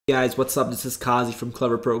Guys, what's up? This is Kazi from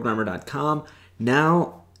cleverprogrammer.com.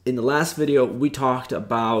 Now, in the last video, we talked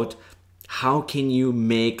about how can you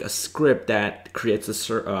make a script that creates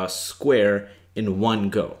a square in one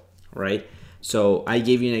go, right? So I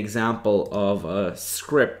gave you an example of a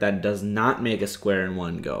script that does not make a square in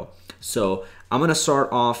one go. So I'm going to start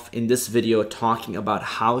off in this video talking about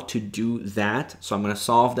how to do that. So I'm going to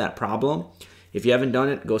solve that problem. If you haven't done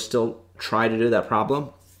it, go still try to do that problem.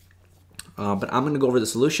 But I'm going to go over the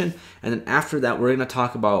solution, and then after that we're going to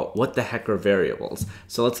talk about what the heck are variables.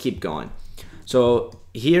 So let's keep going. So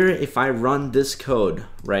here, if I run this code,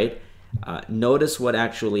 right, notice what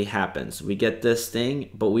actually happens. We get this thing,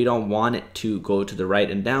 but we don't want it to go to the right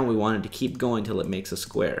and down. We want it to keep going till it makes a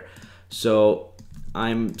square. So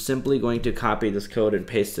I'm simply going to copy this code and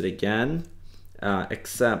paste it again,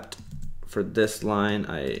 except for this line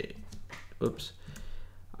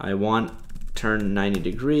I want turn 90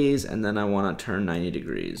 degrees, and then I want to turn 90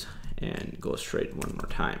 degrees and go straight one more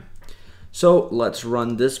time. So let's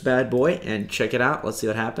run this bad boy and check it out. Let's see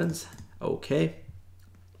what happens. Okay.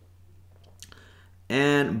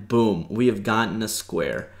 And boom, we have gotten a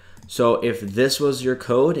square. So if this was your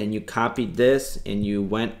code and you copied this and you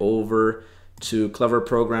went over to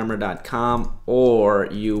cleverprogrammer.com, or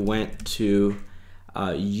you went to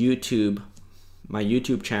YouTube, my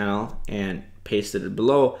YouTube channel, and pasted it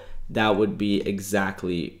below, that would be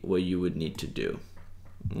exactly what you would need to do.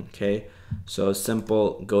 Okay, so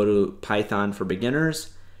simple, go to Python for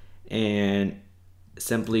beginners and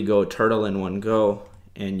simply go turtle in one go,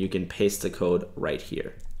 and you can paste the code right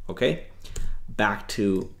here. Okay, back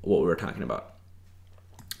to what we were talking about.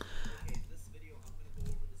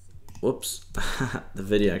 Whoops, the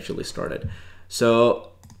video actually started.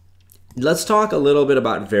 So let's talk a little bit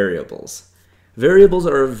about variables. Variables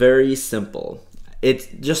are very simple.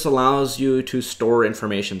 It just allows you to store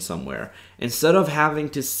information somewhere. Instead of having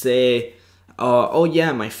to say, oh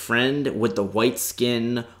yeah, my friend with the white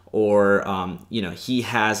skin, or you know, he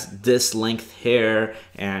has this length hair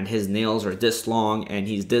and his nails are this long and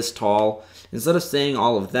he's this tall. Instead of saying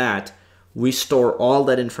all of that, we store all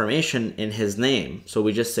that information in his name. So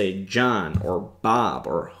we just say John or Bob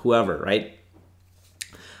or whoever, right?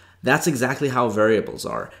 That's exactly how variables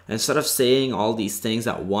are. Instead of saying all these things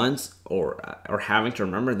at once or having to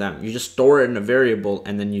remember them, you just store it in a variable,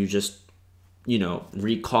 and then you just, you know,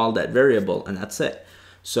 recall that variable, and that's it.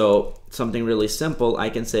 So something really simple,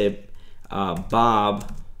 I can say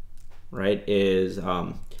Bob, right, is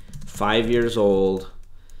 5 years old.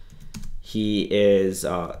 He is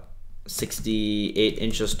 68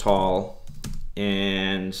 inches tall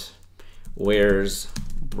and wears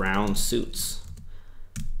brown suits.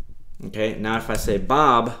 Okay, now if I say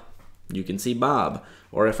Bob, you can see Bob.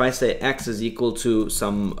 Or if I say X is equal to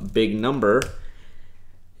some big number,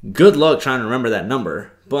 good luck trying to remember that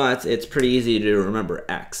number, but it's pretty easy to remember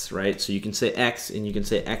X, right? So you can say X, and you can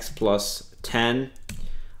say X plus 10,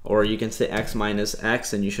 or you can say X minus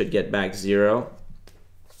X, and you should get back 0.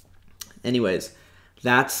 Anyways,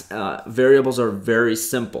 that's variables are very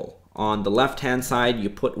simple. On the left-hand side, you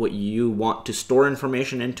put what you want to store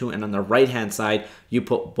information into, and on the right-hand side, you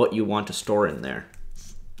put what you want to store in there.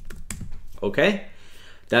 Okay?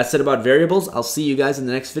 That's it about variables. I'll see you guys in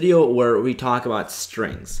the next video where we talk about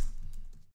strings.